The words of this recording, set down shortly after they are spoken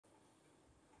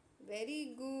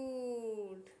Very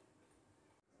good.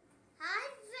 Hi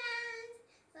friends,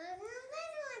 welcome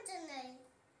back to my channel.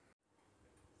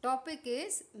 Topic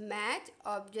is match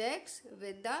objects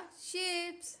with the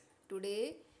shapes.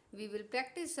 Today we will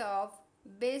practice of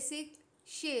basic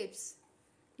shapes.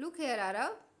 Look here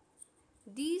Arav.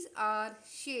 These are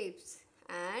shapes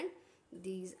and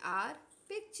these are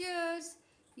pictures.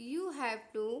 You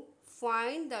have to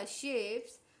find the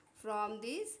shapes from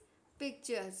these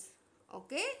pictures.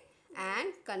 Okay? And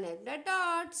connect the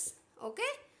dots.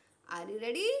 Okay? Are you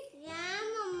ready? Yeah,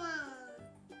 Mama.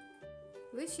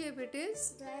 Which shape it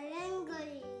is?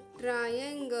 Triangle.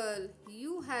 Triangle.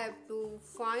 You have to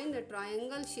find the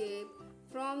triangle shape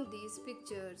from these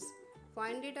pictures.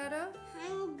 Find it, Arav.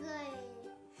 Hanger.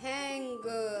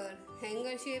 Hanger.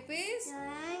 Hanger shape is?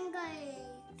 Triangle.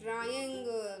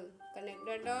 Triangle. Connect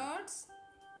the dots.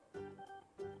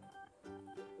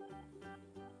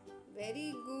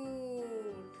 Very good.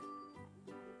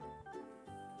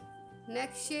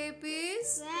 Next shape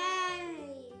is?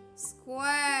 Square.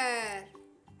 Square.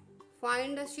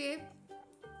 Find the shape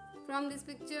from these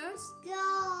pictures.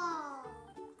 Claw.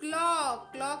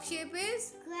 Clock. Clock shape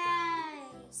is?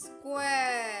 Square.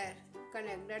 Square.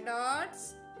 Connect the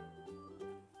dots.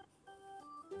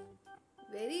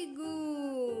 Very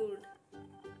good.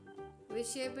 Which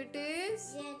shape it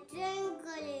is?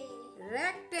 Rectangle.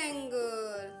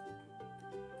 Rectangle.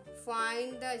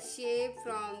 Find the shape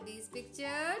from these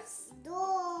pictures.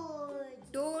 Door.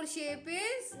 Door shape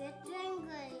is?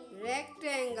 Rectangle.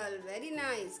 Rectangle. Very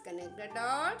nice. Connect the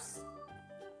dots.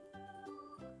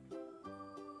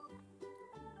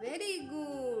 Very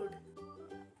good.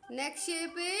 Next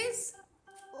shape is?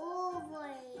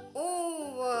 Oval.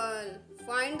 Oval.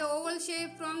 Find the oval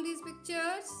shape from these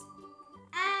pictures.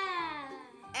 Egg.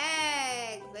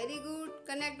 Egg. Very good.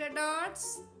 Connect the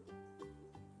dots.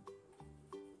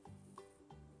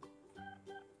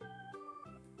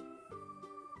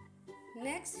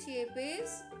 Next shape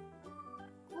is?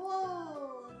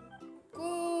 Cone.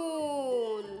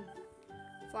 Cone.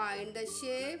 Find the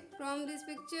shape from these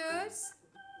pictures.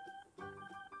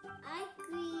 Ice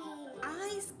cream.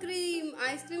 Ice cream.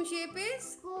 Ice cream shape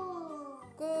is? Cone.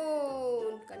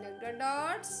 Cone. Connect the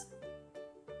dots.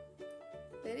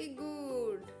 Very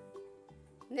good.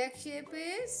 Next shape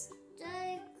is?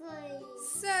 Circle.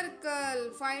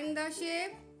 Circle. Find the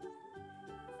shape.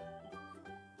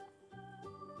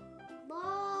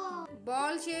 Ball.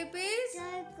 Ball shape is?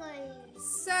 Circle.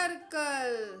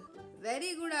 Circle.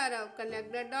 Very good Arav.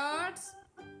 Connect the dots.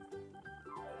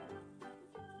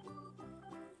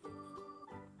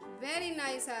 Very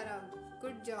nice Arav.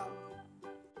 Good job.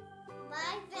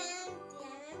 Bye friends.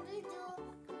 Remember to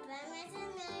subscribe my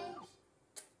channel.